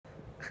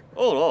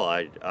Oh no,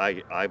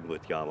 I'm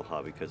with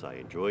Yamaha because I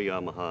enjoy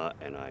Yamaha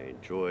and I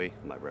enjoy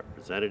my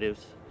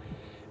representatives,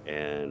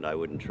 and I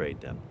wouldn't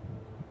trade them.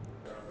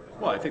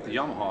 Well, I think the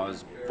Yamaha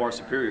is far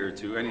superior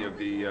to any of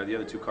the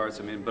other two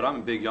carts. I mean, but I'm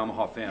a big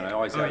Yamaha fan. I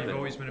always Oh, have you've been.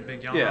 always been a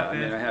big Yamaha Yeah, I fan?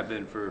 mean, I have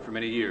been for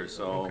many years.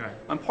 So Okay.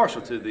 I'm partial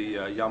to the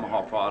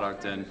Yamaha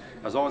product, and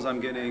as long as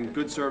I'm getting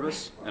good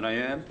service, and I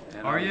am,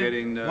 and Are I'm you?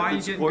 getting Why are good you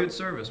getting support, good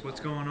service?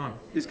 What's going on?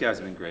 these guys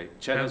have been great.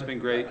 Chet has been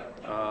great.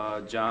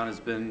 John has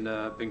been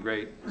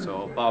great.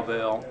 So Bob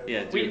Vale.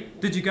 Yeah,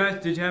 dude. Did you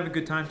have a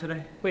good time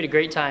today? We had a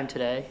great time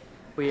today.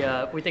 We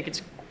think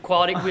it's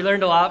quality. We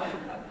learned a lot.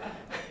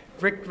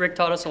 Rick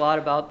taught us a lot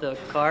about the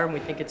car, and we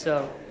think it's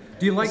Do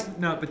you like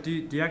no? But do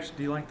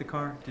you like the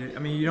car? I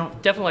mean, you don't.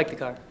 definitely like the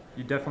car.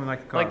 You definitely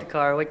like the car. Like the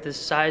car. Like the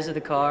size of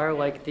the car.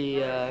 Like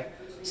the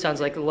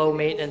sounds like a low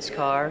maintenance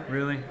car.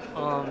 Really?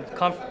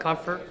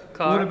 Comfort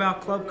car. What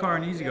about Club Car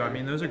and Easy Go? I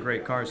mean, those are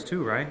great cars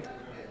too, right?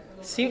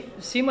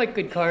 Seem like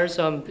good cars.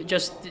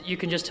 Just you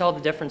can just tell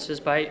the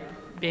differences by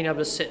being able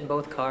to sit in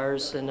both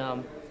cars,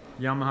 and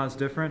Yamaha's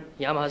different.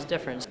 Yamaha's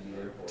different.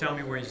 Tell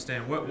me where you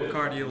stand. What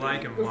car do you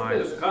like and why?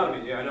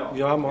 Yeah, I know.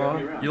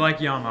 Yamaha. You like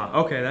Yamaha?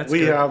 Okay, that's We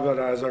good. have it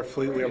as our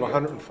fleet. We have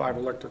 105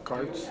 electric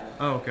carts.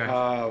 Oh, okay.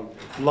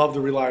 Love the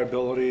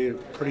reliability.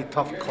 Pretty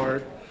tough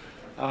cart.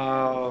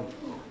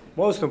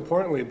 Most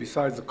importantly,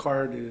 besides the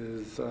cart,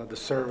 is the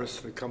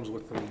service that comes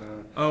with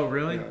them. Oh,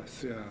 really?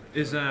 Yes, yeah.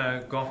 Is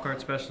Golf Cart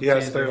Specialties?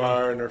 Yes, they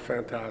are, and they're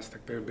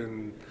fantastic. They've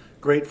been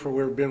great for.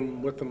 We've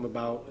been with them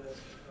about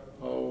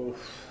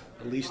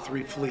at least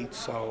 3 fleets.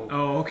 So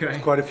Oh, okay.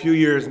 quite a few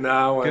years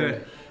now, and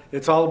Good.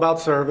 it's all about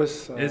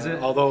service. Is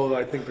it? Although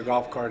I think the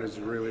golf cart is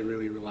really,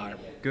 really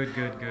reliable. Good.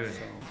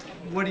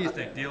 What do you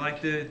think? Do you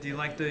like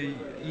the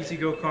Easy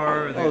Go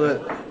car? Or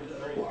the,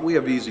 Oh, we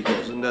have easy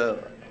goes, and the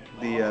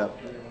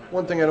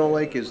one thing I don't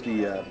like is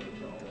the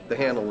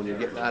handle when you're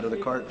getting out of the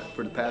cart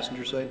for the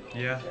passenger side.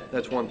 yeah.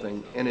 That's one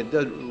thing, and it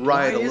does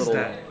Why ride a is little.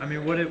 that? I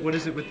mean, what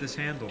is it with this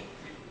handle?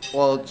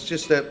 Well, it's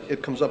just that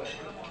it comes up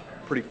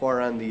pretty far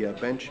on the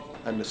bench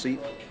on the seat.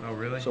 Oh,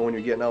 really? So when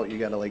you're getting out, you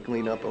gotta like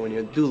lean up, and when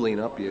you do lean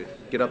up, you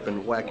get up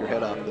and whack your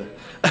head off the.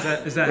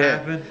 Does that yeah.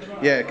 happen?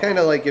 Yeah, kind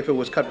of like if it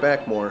was cut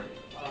back more,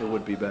 it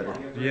would be better.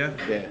 Yeah.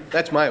 Yeah,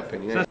 that's my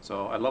opinion.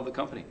 So I love the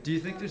company. Do you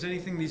think there's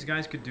anything these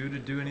guys could do to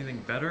do anything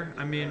better?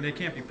 I mean, they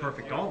can't be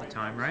perfect all the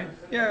time, right?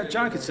 Yeah,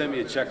 John could send me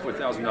a check for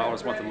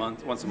 $1,000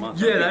 once a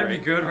month. Yeah, that'd be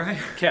good, right?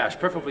 Cash,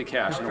 preferably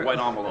cash, in a white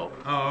envelope.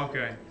 Oh,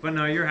 okay. But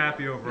no, you're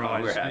happy overall.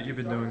 No, we're happy. You've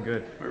been doing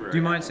good. We're very Do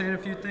you mind saying a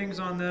few things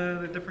on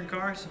the different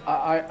cars?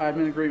 I'm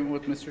in agreement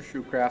with Mr.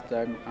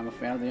 Shoecraft. I'm a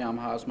fan of the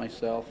Yamahas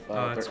myself.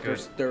 Oh, that's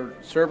their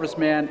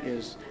serviceman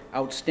is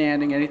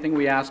outstanding. Anything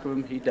we ask of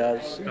him, he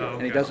does, and he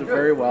okay. does it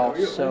very well.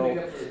 So,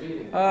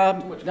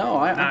 no,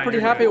 I'm pretty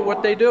you're happy good. with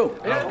what they do.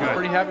 I'm good.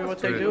 pretty happy with what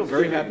they Good. do.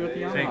 Very happy with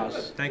the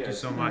Yamahas. Thank you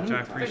so much.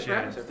 I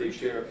appreciate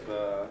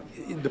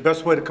it. The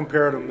best way to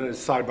compare them is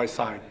side by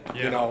side,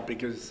 Yeah. you know,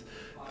 because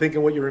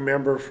thinking what you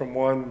remember from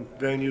one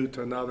venue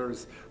to another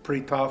is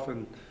pretty tough,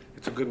 and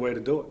it's a good way to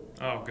do it.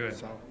 Oh, good.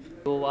 So.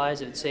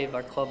 Fuel-wise, it would save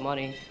our club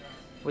money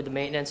with the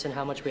maintenance and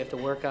how much we have to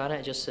work on it.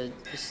 It just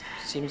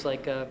seems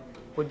like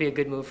would be a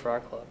good move for our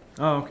club.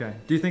 Oh, okay.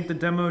 Do you think the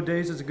demo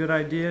days is a good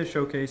idea,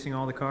 showcasing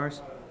all the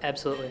cars?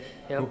 Absolutely.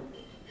 Yep. Cool.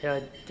 Yeah,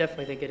 I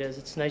definitely think it is.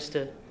 It's nice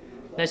to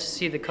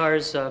see the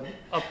cars up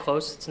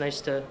close. It's nice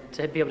to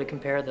be able to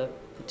compare the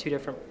 2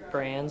 different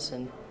brands,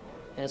 and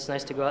it's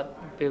nice to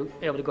be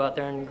able to go out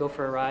there and go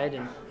for a ride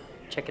and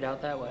check it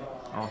out that way.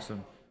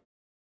 Awesome.